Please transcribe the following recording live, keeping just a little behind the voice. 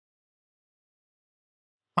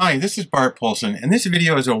Hi, this is Bart Polson, and this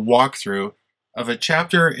video is a walkthrough of a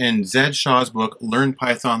chapter in Zed Shaw's book, Learn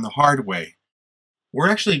Python the Hard Way. We're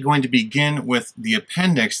actually going to begin with the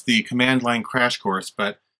appendix, the command line crash course,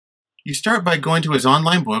 but you start by going to his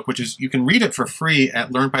online book, which is, you can read it for free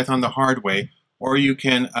at Learn Python the Hard Way, or you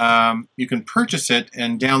can purchase it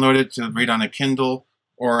and download it to read on a Kindle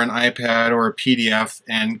or an iPad or a PDF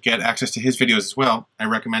and get access to his videos as well. I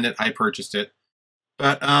recommend it. I purchased it.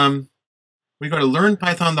 But we go to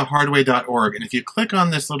learnpythonthehardway.org, and if you click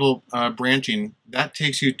on this little branching, that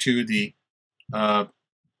takes you to the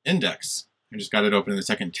index. I just got it open in the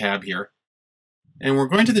second tab here. And we're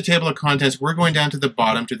going to the table of contents. We're going down to the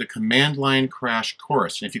bottom to the command line crash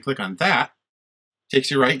course. And if you click on that, it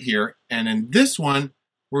takes you right here. And in this one,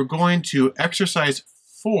 we're going to exercise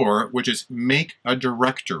 4, which is make a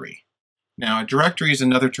directory. Now, a directory is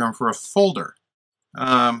another term for a folder.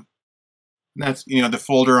 That's, the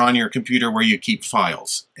folder on your computer where you keep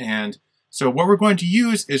files. And so what we're going to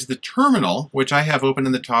use is the terminal, which I have open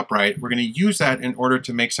in the top right. We're going to use that in order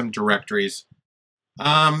to make some directories.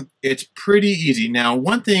 It's pretty easy. Now,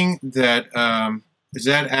 one thing that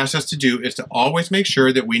Zed asks us to do is to always make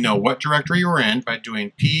sure that we know what directory we're in by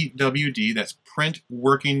doing pwd, that's print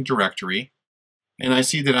working directory. And I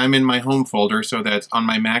see that I'm in my home folder, so that's on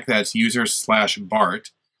my Mac, that's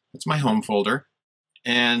user/Bart. That's my home folder.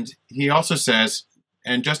 And he also says,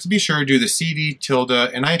 and just to be sure, do the cd tilde,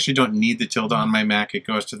 and I actually don't need the tilde on my Mac. It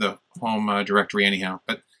goes to the home directory anyhow,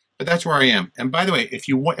 but that's where I am. And by the way, if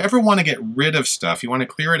you ever want to get rid of stuff, you want to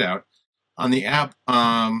clear it out, on the app,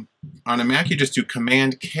 on a Mac, you just do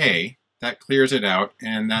Command K, that clears it out,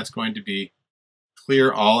 and that's going to be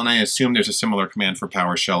clear all, and I assume there's a similar command for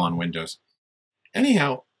PowerShell on Windows.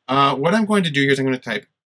 Anyhow, what I'm going to do here is I'm going to type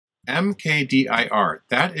mkdir.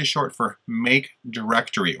 That is short for make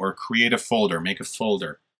directory or create a folder, make a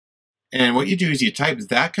folder. And what you do is you type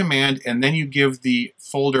that command and then you give the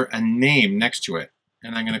folder a name next to it.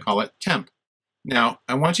 And I'm going to call it temp. Now,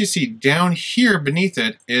 I want you to see down here beneath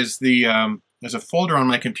it is there's a folder on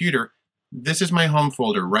my computer. This is my home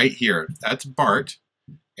folder right here. That's Bart.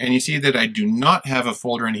 And you see that I do not have a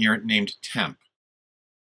folder in here named temp.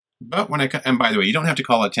 But and by the way, you don't have to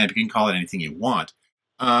call it temp. You can call it anything you want.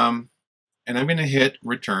 And I'm going to hit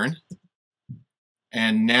return.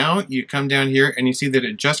 And now you come down here and you see that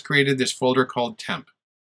it just created this folder called temp.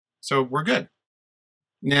 So we're good.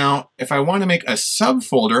 Now, if I want to make a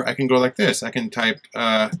subfolder, I can go like this. I can type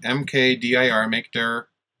mkdir, make dir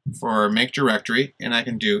for make directory, and I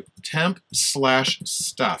can do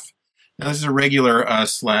temp/stuff. Now this is a regular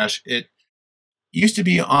slash. It used to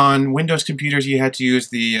be on Windows computers you had to use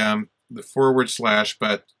the /,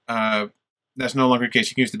 but that's no longer the case.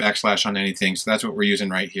 You can use the backslash on anything, so that's what we're using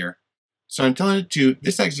right here. So I'm telling it to,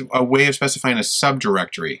 this is a way of specifying a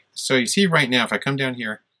subdirectory. So you see right now, if I come down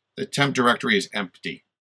here, the temp directory is empty.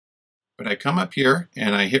 But I come up here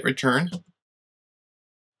and I hit return,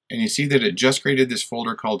 and you see that it just created this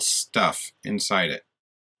folder called stuff inside it.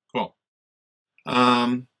 Cool.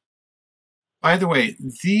 By the way,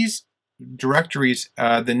 these directories,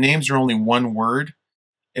 the names are only one word.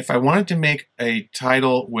 If I wanted to make a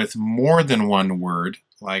title with more than one word,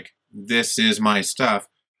 like this is my stuff,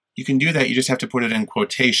 you can do that. You just have to put it in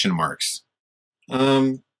quotation marks.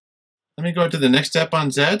 Let me go to the next step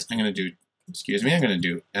on Zed. I'm going to do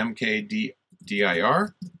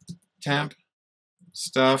mkdir temp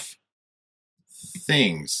stuff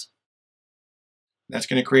things. That's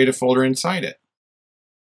going to create a folder inside it.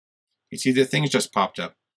 You see that things just popped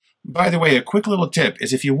up. By the way, a quick little tip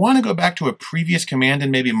is if you want to go back to a previous command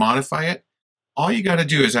and maybe modify it, all you got to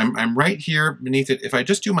do is I'm right here beneath it. If I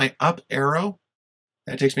just do my up arrow,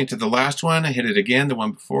 that takes me to the last one. I hit it again, the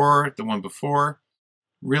one before,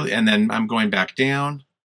 really, and then I'm going back down.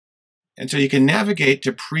 And so you can navigate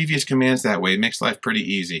to previous commands that way. It makes life pretty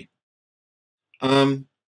easy. Now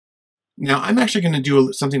I'm actually going to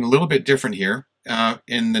do something a little bit different here.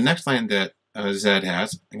 In the next line that Zed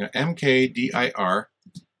has, I'm going to mkdir.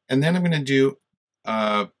 And then I'm going to do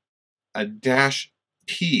a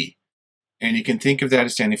 -p. And you can think of that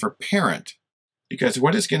as standing for parent. Because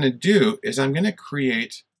what it's going to do is I'm going to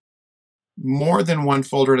create more than one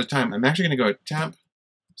folder at a time. I'm actually going to go temp,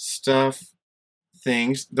 stuff,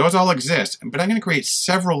 things. Those all exist. But I'm going to create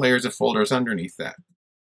several layers of folders underneath that.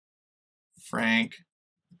 Frank,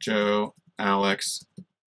 Joe, Alex,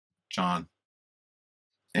 John.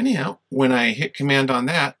 Anyhow, when I hit command on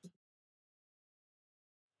that,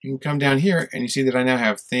 you can come down here and you see that I now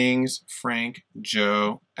have things, Frank,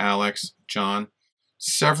 Joe, Alex, John,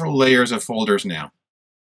 several layers of folders now,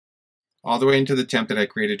 all the way into the temp that I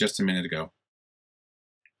created just a minute ago.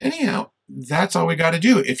 Anyhow, that's all we got to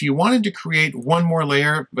do. If you wanted to create one more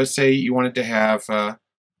layer, let's say you wanted to have,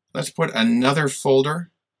 let's put another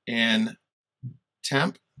folder in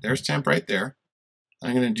temp. There's temp right there.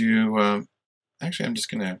 I'm going to do, actually, I'm just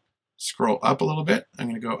going to scroll up a little bit. I'm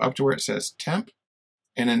going to go up to where it says temp.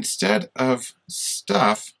 And instead of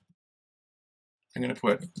stuff, I'm going to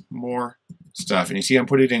put more stuff. And you see I'm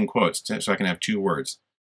putting it in quotes so I can have 2 words.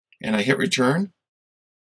 And I hit return.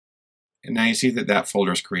 And now you see that that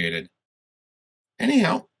folder is created.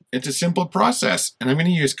 Anyhow, it's a simple process. And I'm going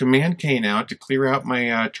to use Command K now to clear out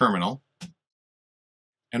my terminal.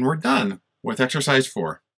 And we're done with exercise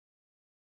 4.